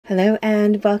Hello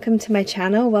and welcome to my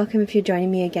channel. Welcome if you're joining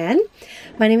me again.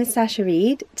 My name is Sasha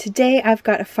Reed. Today I've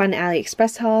got a fun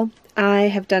AliExpress haul. I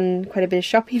have done quite a bit of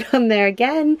shopping on there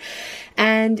again,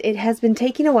 and it has been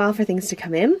taking a while for things to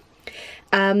come in.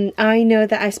 I know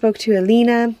that I spoke to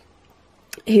Alina,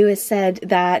 who has said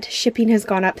that shipping has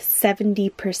gone up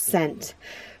 70%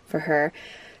 for her.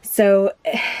 So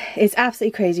it's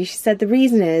absolutely crazy. She said the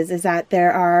reason is that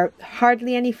there are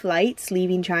hardly any flights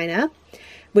leaving China,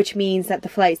 which means that the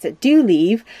flights that do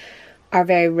leave are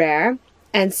very rare.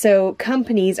 And so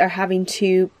companies are having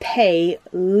to pay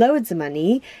loads of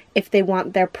money if they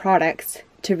want their products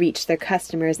to reach their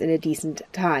customers in a decent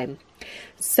time.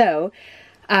 So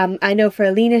I know for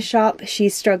Alina's shop,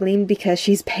 she's struggling because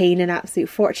she's paying an absolute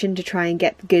fortune to try and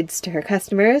get goods to her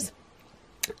customers.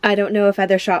 I don't know if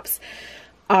other shops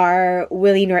are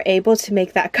willing or able to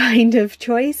make that kind of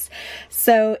choice.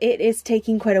 So it is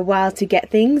taking quite a while to get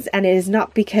things, and it is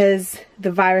not because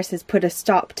the virus has put a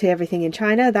stop to everything in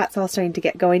China. That's all starting to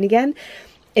get going again.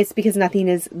 It's because nothing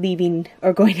is leaving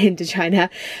or going into China.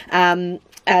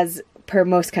 As per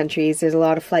most countries, there's a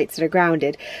lot of flights that are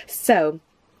grounded. So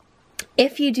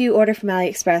if you do order from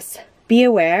AliExpress, be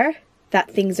aware that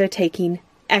things are taking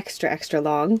extra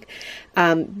long,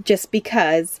 just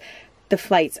because the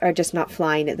flights are just not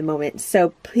flying at the moment.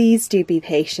 So please do be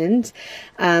patient.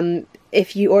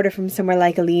 If you order from somewhere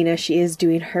like Alina, she is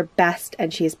doing her best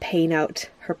and she is paying out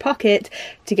her pocket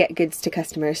to get goods to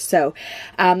customers. So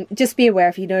just be aware,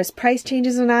 if you notice price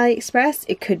changes on AliExpress,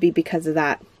 it could be because of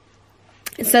that.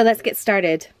 So let's get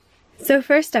started. So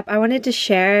first up, I wanted to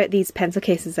share these pencil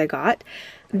cases I got.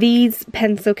 These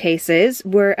pencil cases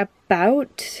were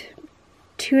about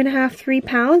 £2.50 to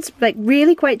 £3, like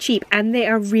really quite cheap, and they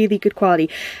are really good quality.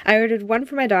 I ordered one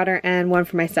for my daughter and one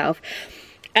for myself,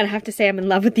 and I have to say I'm in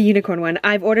love with the unicorn one.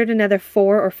 I've ordered another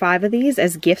 4 or 5 of these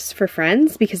as gifts for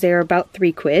friends because they were about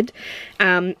 £3.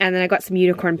 And then I got some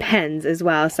unicorn pens as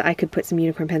well, so I could put some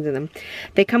unicorn pens in them.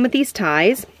 They come with these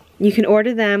ties. You can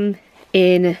order them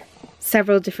in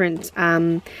several different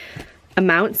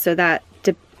amounts, so that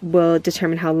will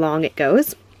determine how long it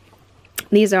goes.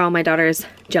 These are all my daughter's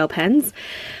gel pens.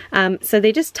 So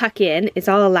they just tuck in. It's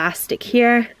all elastic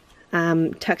here,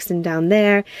 tucks in down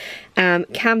there.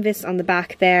 Canvas on the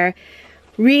back there.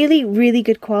 Really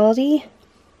good quality.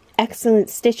 Excellent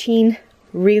stitching.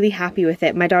 Really happy with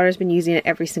it. My daughter's been using it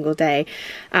every single day.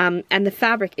 And the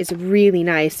fabric is really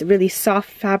nice. Really soft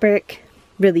fabric.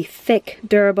 Really thick,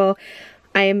 durable.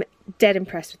 I am dead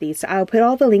impressed with these. So I'll put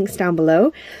all the links down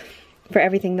below for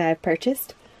everything that I've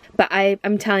purchased. But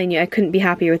I'm telling you, I couldn't be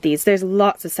happier with these. There's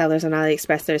lots of sellers on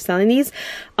AliExpress that are selling these.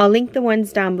 I'll link the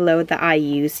ones down below that I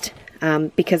used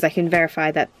because I can verify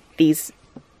that these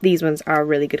ones are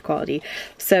really good quality.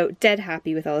 So dead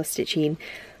happy with all the stitching.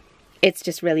 It's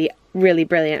just really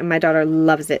brilliant, and my daughter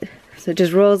loves it. So it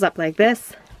just rolls up like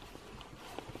this.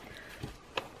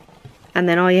 And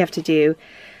then all you have to do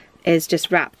is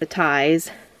just wrap the ties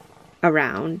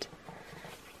around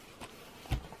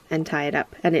and tie it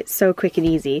up, and it's so quick and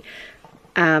easy.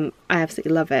 I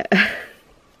absolutely love it.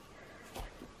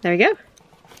 There we go.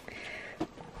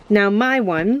 Now my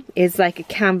one is like a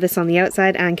canvas on the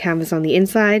outside and canvas on the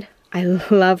inside. I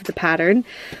love the pattern.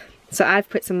 So I've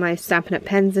put some of my Stampin' Up!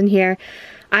 Pens in here.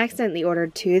 I accidentally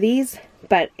ordered 2 of these,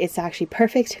 but it's actually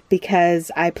perfect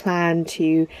because I plan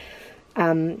to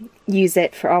use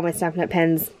it for all my Stampin' Up!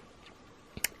 Pens,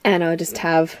 and I'll just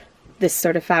have this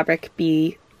sort of fabric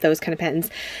be those kind of pens.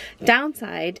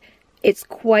 Downside, it's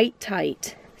quite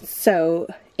tight, so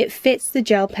it fits the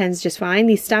gel pens just fine.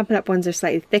 These Stampin' Up! Ones are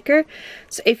slightly thicker,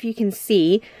 so if you can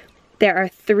see, there are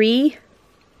 3,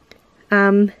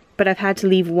 but I've had to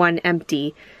leave 1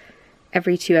 empty.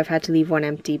 Every 2 I've had to leave 1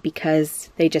 empty because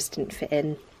they just didn't fit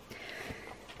in.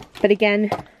 But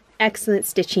again, excellent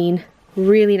stitching,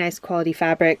 really nice quality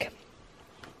fabric,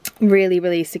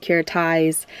 really secure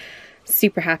ties.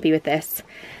 Super happy with this,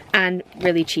 and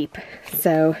really cheap.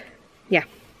 So yeah,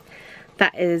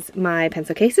 that is my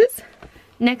pencil cases.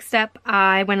 Next up,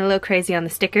 I went a little crazy on the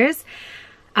stickers.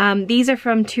 These are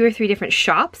from 2 or 3 different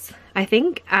shops, I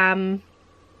think. I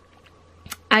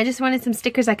just wanted some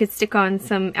stickers I could stick on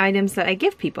some items that I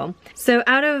give people. So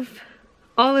out of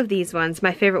all of these ones,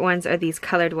 my favorite ones are these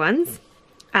colored ones.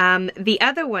 The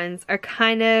other ones are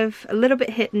kind of a little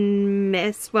bit hit and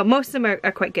miss. Well, most of them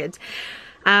are quite good.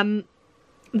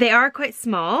 They are quite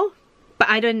small, but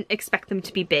I didn't expect them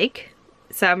to be big,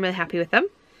 so I'm really happy with them.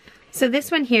 So this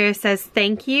one here says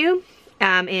thank you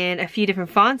in a few different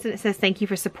fonts, and it says thank you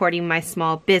for supporting my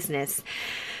small business,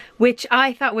 which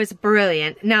I thought was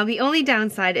brilliant. Now the only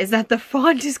downside is that the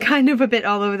font is kind of a bit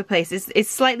all over the place. It's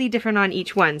slightly different on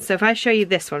each one. So if I show you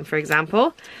this one, for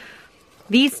example,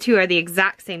 These two are the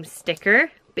exact same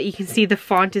sticker, but you can see the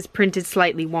font is printed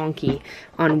slightly wonky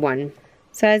on one.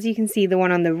 So as you can see, the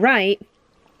one on the right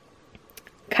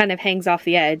kind of hangs off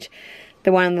the edge.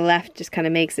 The one on the left just kind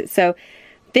of makes it. So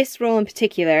this roll in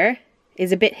particular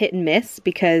is a bit hit and miss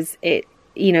because it,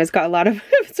 you know, it's got a lot of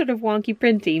sort of wonky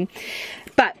printing.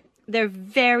 But they're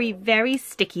very, very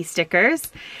sticky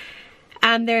stickers.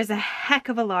 And there's a heck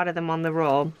of a lot of them on the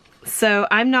roll. So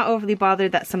I'm not overly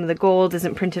bothered that some of the gold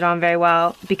isn't printed on very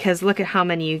well, because look at how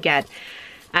many you get.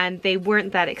 And they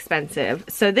weren't that expensive.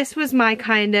 So this was my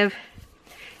kind of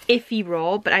iffy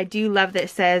roll, but I do love that it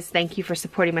says thank you for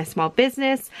supporting my small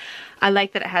business. I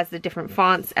like that it has the different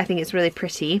fonts. I think it's really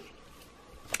pretty.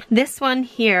 This one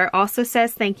here also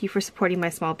says thank you for supporting my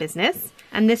small business.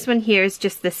 And this one here is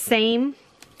just the same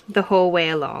the whole way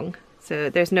along. So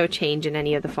there's no change in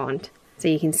any of the font. So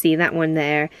you can see that one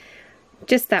there.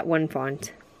 Just that one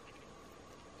font.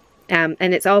 And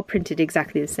it's all printed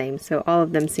exactly the same, so all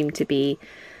of them seem to be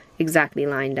exactly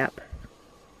lined up,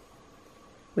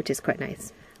 which is quite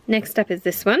nice. Next up is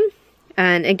this one,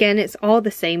 and again it's all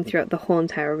the same throughout the whole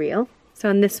entire reel. So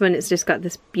on this one it's just got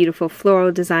this beautiful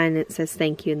floral design and it says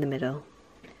thank you in the middle.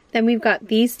 Then we've got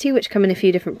these two which come in a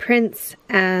few different prints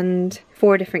and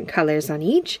 4 different colours on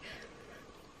each.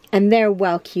 And they're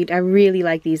well cute. I really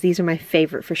like these. These are my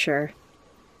favourite for sure.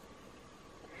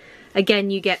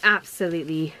 Again, you get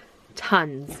absolutely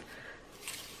tons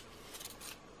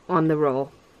on the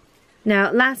roll.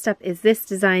 Now, last up is this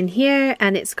design here,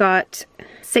 and it's got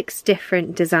 6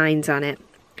 different designs on it.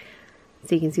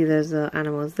 So you can see those little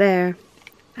animals there.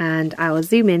 And I will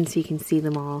zoom in so you can see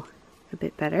them all a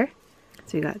bit better.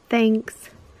 So we got thanks.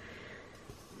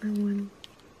 That one.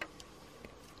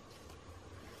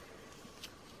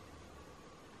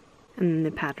 And then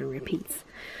the pattern repeats.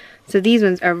 So these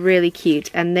ones are really cute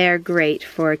and they're great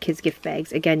for kids' gift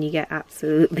bags. Again, you get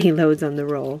absolutely loads on the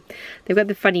roll. They've got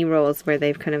the funny rolls where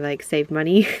they've kind of like saved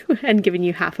money and given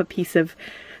you half a piece of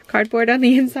cardboard on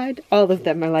the inside. All of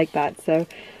them are like that, so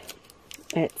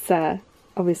it's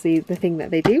obviously the thing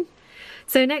that they do.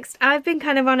 So next, I've been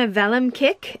kind of on a vellum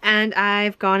kick and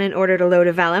I've gone and ordered a load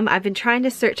of vellum. I've been trying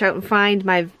to search out and find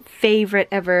my favorite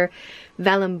ever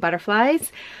vellum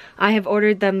butterflies. I have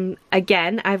ordered them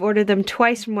again. I've ordered them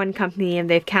twice from one company and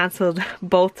they've cancelled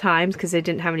both times because they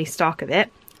didn't have any stock of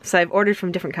it. So I've ordered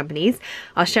from different companies.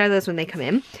 I'll share those when they come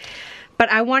in. But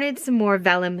I wanted some more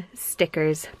vellum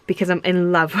stickers because I'm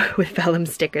in love with vellum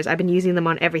stickers. I've been using them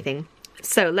on everything.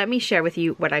 So let me share with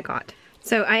you what I got.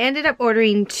 So I ended up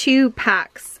ordering 2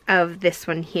 packs of this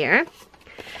one here.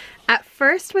 At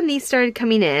first when these started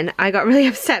coming in, I got really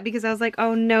upset because I was like,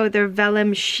 oh no, they're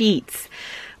vellum sheets,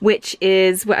 which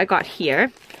is what I got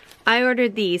here. I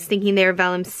ordered these thinking they were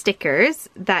vellum stickers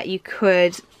that you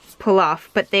could pull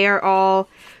off, but they are all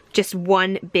just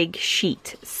one big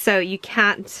sheet. So you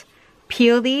can't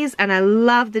peel these, and I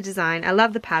love the design. I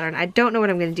love the pattern. I don't know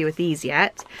what I'm going to do with these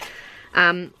yet.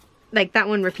 Like that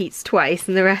one repeats twice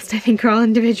and the rest I think are all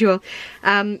individual.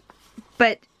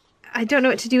 But I don't know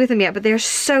what to do with them yet, but they're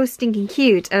so stinking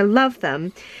cute. I love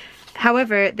them.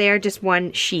 However, they are just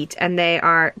one sheet and they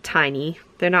are tiny.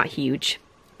 They're not huge.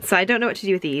 So I don't know what to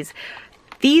do with these.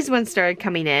 These ones started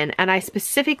coming in and I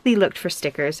specifically looked for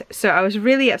stickers. So I was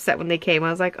really upset when they came.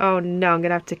 I was like, oh no, I'm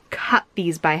gonna have to cut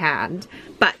these by hand.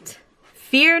 But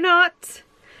fear not,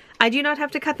 I do not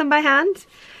have to cut them by hand.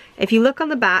 If you look on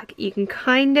the back, you can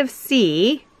kind of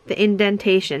see the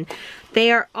indentation.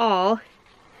 They are all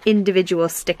individual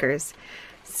stickers.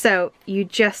 So you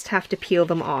just have to peel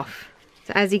them off.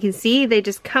 So as you can see, they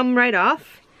just come right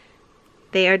off.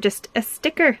 They are just a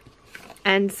sticker.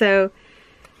 And so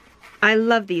I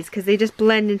love these because they just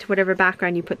blend into whatever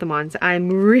background you put them on. So I'm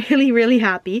really, really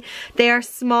happy. They are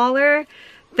smaller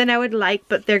than I would like,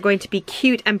 but they're going to be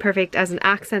cute and perfect as an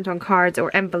accent on cards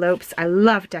or envelopes. I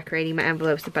love decorating my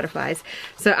envelopes with butterflies.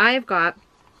 So I have got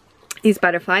these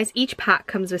butterflies. Each pack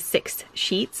comes with 6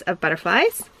 sheets of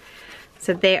butterflies.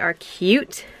 So they are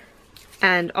cute.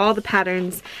 And all the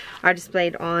patterns are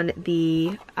displayed on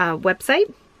the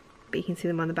website. But you can see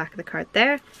them on the back of the card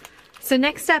there. So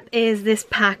next up is this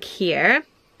pack here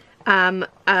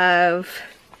of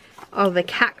all the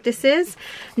cactuses.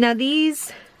 Now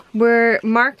these were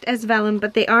marked as vellum,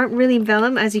 but they aren't really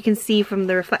vellum, as you can see from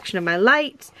the reflection of my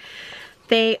light.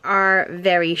 They are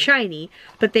very shiny,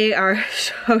 but they are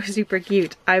so super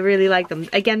cute. I really like them.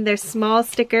 Again, they're small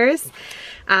stickers,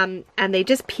 and they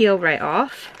just peel right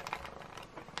off.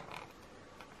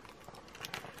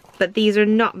 But these are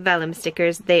not vellum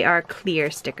stickers, they are clear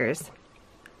stickers.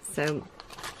 So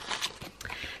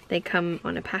they come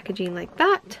on a packaging like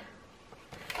that.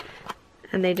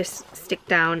 and they just stick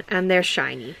down and they're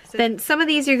shiny. Then some of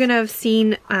these you're gonna have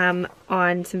seen on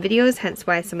some videos, hence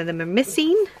why some of them are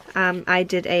missing. I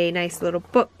did a nice little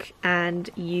book and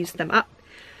used them up.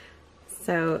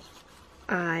 So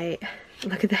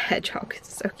look at the hedgehog,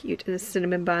 it's so cute, and a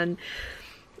cinnamon bun.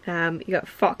 You got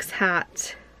fox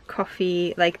hat,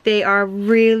 coffee, like they are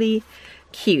really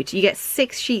cute. You get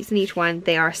 6 sheets in each one.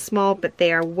 They are small, but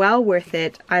they are well worth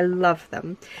it. I love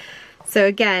them. So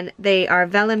again, they are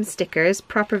vellum stickers,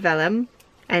 proper vellum,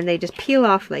 and they just peel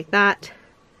off like that,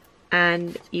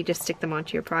 and you just stick them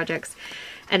onto your projects.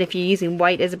 And if you're using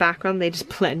white as a background, they just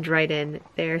blend right in.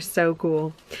 They're so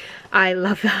cool. I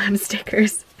love vellum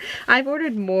stickers. I've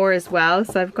ordered more as well,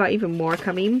 so I've got even more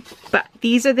coming. But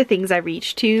these are the things I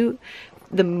reach to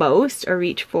the most, or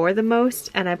reach for the most,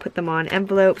 and I put them on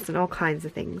envelopes and all kinds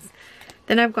of things.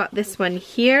 Then I've got this one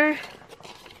here.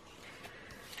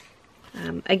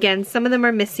 Again, some of them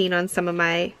are missing on some of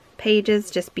my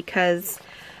pages just because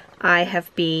I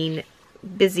have been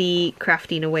busy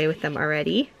crafting away with them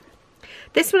already.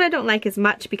 This one I don't like as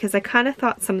much because I kind of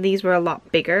thought some of these were a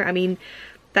lot bigger. I mean,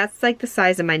 that's like the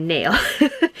size of my nail.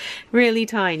 Really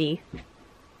tiny.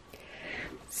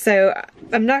 So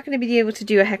I'm not going to be able to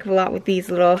do a heck of a lot with these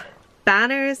little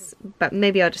banners, but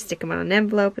maybe I'll just stick them on an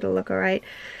envelope. It'll look alright.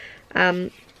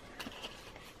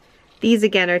 These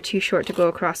again are too short to go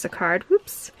across a card.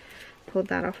 Whoops, pulled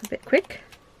that off a bit quick.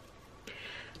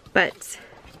 But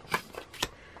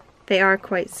they are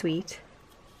quite sweet.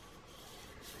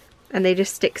 And they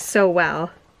just stick so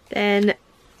well. Then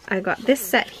I got this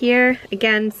set here.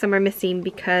 Again, some are missing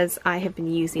because I have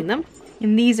been using them.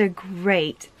 And these are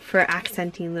great for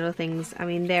accenting little things. I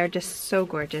mean, they're just so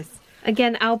gorgeous.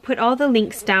 Again, I'll put all the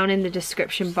links down in the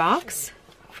description box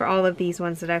for all of these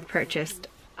ones that I've purchased.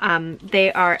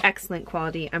 They are excellent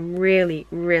quality. I'm really,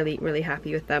 really, really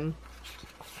happy with them.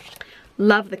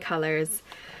 Love the colors.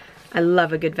 I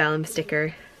love a good vellum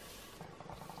sticker.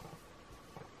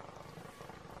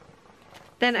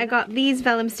 Then I got these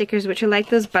vellum stickers, which are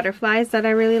like those butterflies that I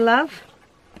really love.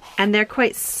 And they're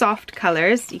quite soft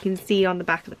colors. You can see on the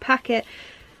back of the packet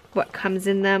what comes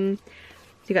in them.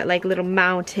 So you got like little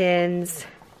mountains,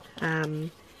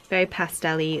 very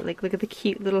pastel-y. Like look at the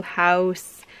cute little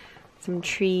house. Some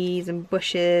trees and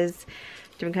bushes,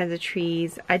 different kinds of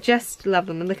trees. I just love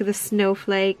them. And look at the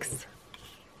snowflakes.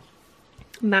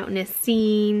 Mountainous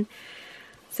scene.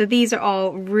 So these are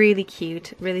all really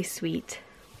cute, really sweet.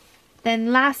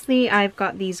 Then lastly, I've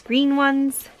got these green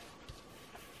ones.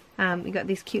 We got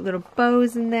these cute little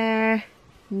bows in there.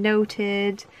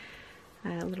 Noted.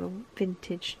 A little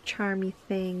vintage charmy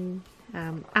thing.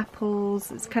 Apples.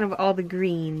 It's kind of all the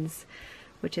greens,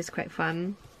 which is quite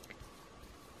fun.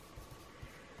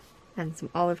 And some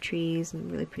olive trees and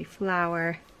a really pretty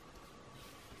flower.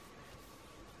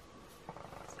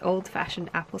 Old-fashioned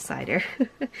apple cider.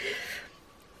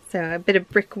 So a bit of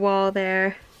brick wall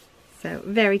there. So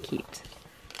very cute.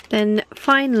 Then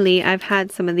finally I've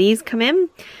had some of these come in.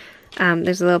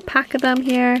 There's a little pack of them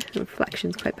here. The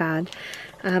reflection's quite bad.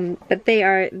 But they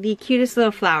are the cutest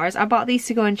little flowers. I bought these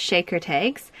to go in shaker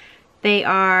tags. They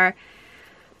are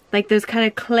like those kind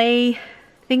of clay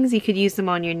things. You could use them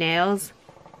on your nails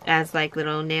as like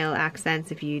little nail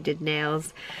accents if you did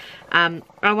nails. I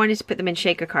wanted to put them in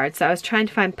shaker cards, so I was trying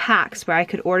to find packs where I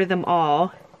could order them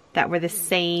all that were the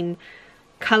same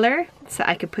color, so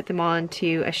I could put them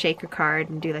onto a shaker card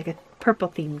and do like a purple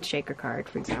themed shaker card,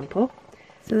 for example.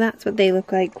 So that's what they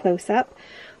look like close up.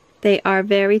 They are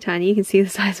very tiny. You can see the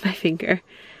size of my finger,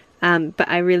 but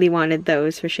I really wanted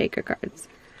those for shaker cards.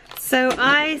 So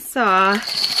I saw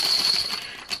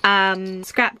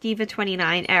Scrap Diva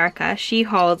 29, Erica, she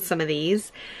hauled some of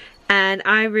these and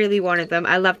I really wanted them.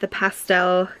 I love the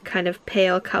pastel kind of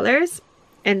pale colors,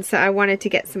 and so I wanted to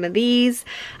get some of these.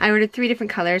 I ordered 3 different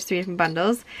colors, 3 different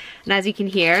bundles, and as you can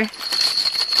hear,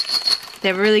 they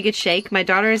have a really good shake. My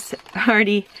daughter's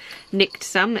already nicked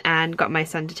some and got my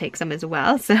son to take some as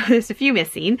well, so there's a few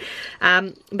missing,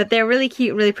 but they're really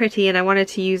cute, really pretty, and I wanted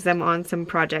to use them on some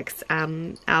projects,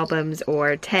 albums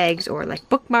or tags or like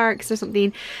bookmarks or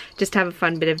something, just to have a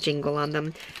fun bit of jingle on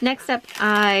them. Next up,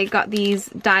 I got these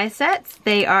die sets.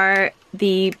 They are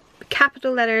the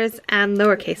capital letters and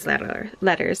lowercase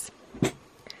letters.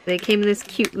 They came in this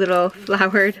cute little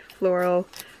flowered floral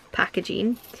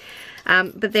packaging,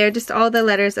 but they're just all the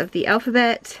letters of the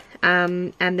alphabet.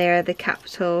 And they're the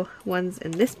capital ones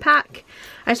in this pack.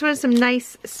 I just wanted some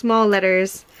nice small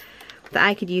letters that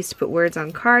I could use to put words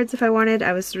on cards if I wanted.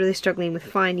 I was really struggling with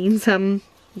finding some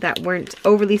that weren't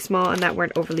overly small and that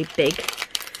weren't overly big.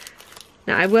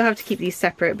 Now I will have to keep these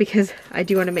separate because I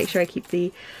do want to make sure I keep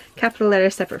the capital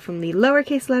letters separate from the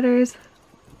lowercase letters.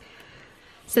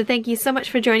 So thank you so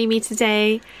much for joining me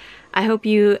today. I hope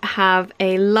you have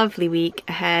a lovely week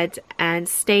ahead and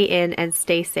stay in and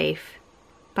stay safe.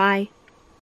 Bye.